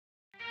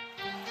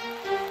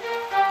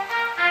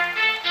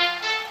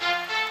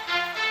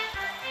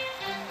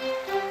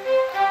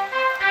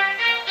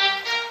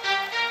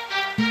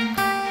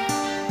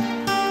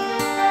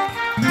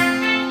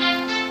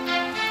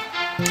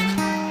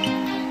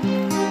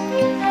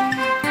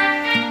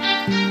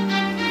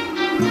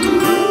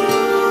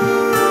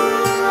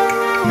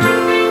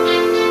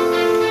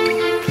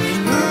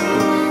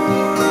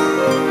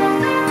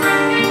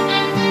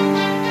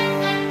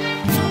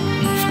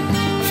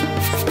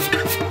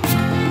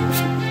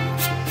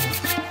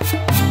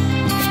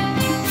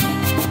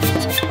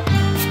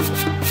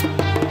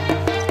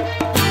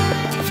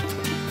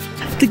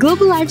The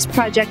Global Lives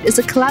project is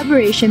a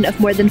collaboration of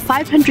more than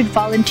 500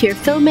 volunteer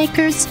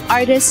filmmakers,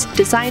 artists,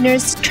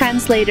 designers,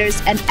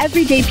 translators, and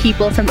everyday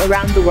people from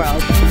around the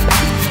world.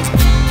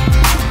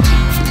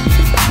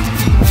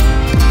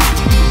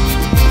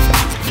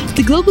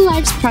 The Global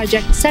Lives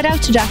project set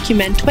out to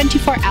document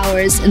 24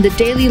 hours in the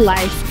daily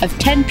life of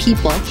 10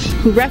 people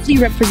who roughly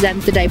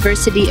represent the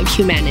diversity of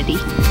humanity.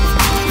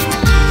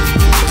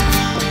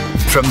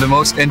 From the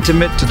most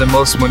intimate to the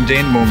most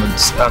mundane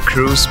moments, our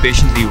crews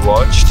patiently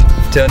watched,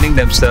 turning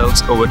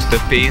themselves over to the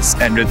pace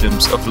and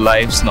rhythms of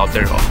lives not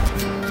their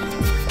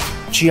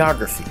own.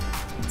 Geography.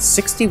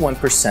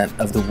 61%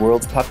 of the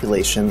world's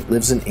population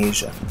lives in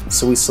Asia,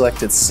 so we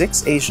selected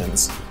 6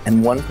 Asians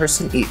and 1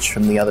 person each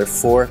from the other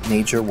 4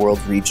 major world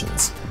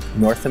regions: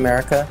 North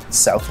America,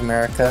 South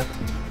America,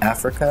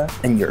 Africa,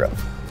 and Europe.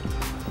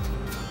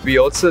 We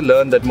also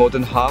learned that more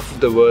than half of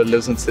the world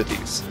lives in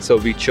cities, so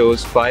we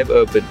chose 5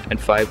 urban and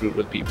 5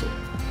 rural people.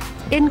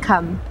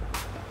 Income.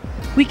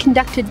 We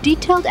conducted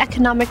detailed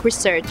economic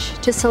research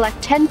to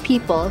select 10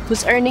 people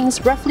whose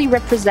earnings roughly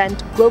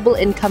represent global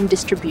income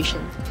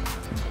distribution.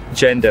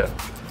 Gender.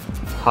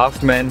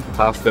 Half men,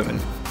 half women.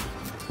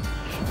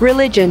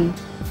 Religion.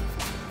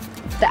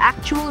 The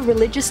actual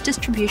religious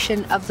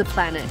distribution of the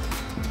planet.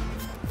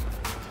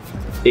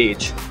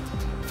 Age.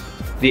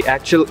 The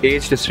actual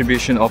age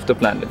distribution of the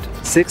planet.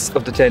 6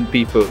 of the 10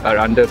 people are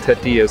under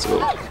 30 years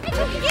old.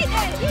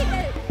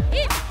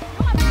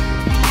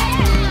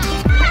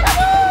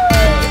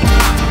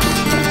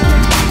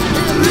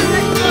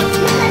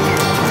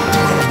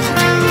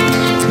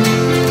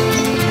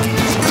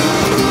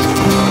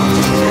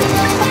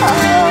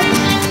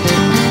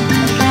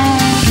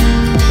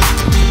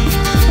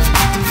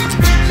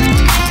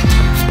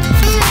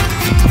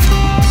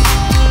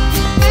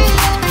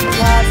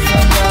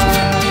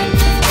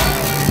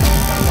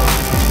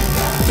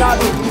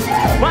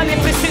 Mas nem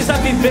precisa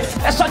viver,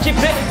 é só te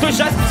ver, tu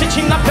já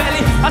senti na pele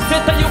a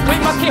treta e o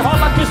clima que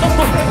rola que os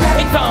outros.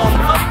 Então.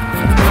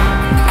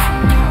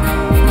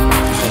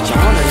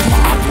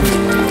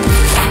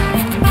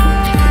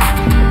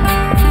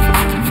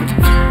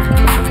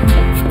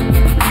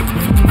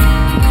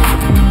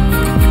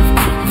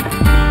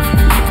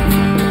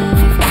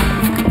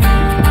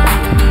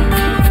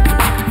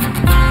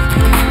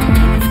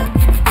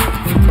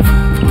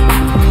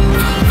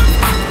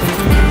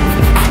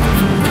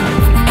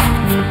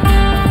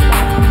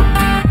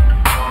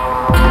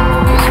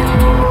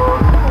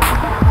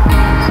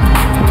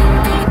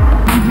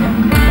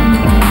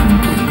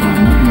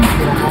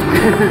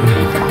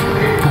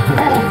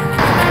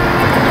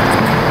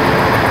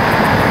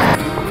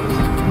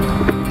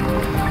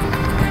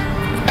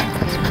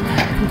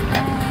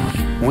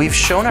 We've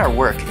shown our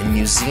work in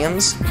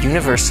museums,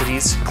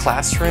 universities,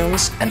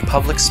 classrooms, and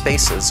public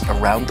spaces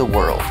around the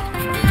world.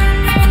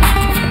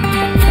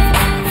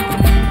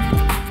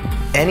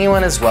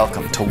 Anyone is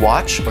welcome to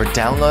watch or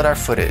download our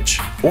footage,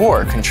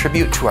 or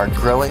contribute to our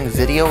growing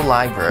video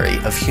library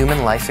of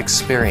human life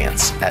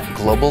experience at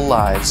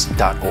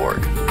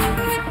globallives.org.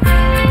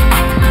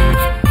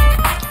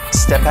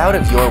 Step out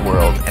of your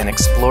world and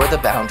explore the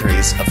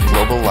boundaries of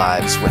global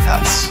lives with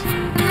us.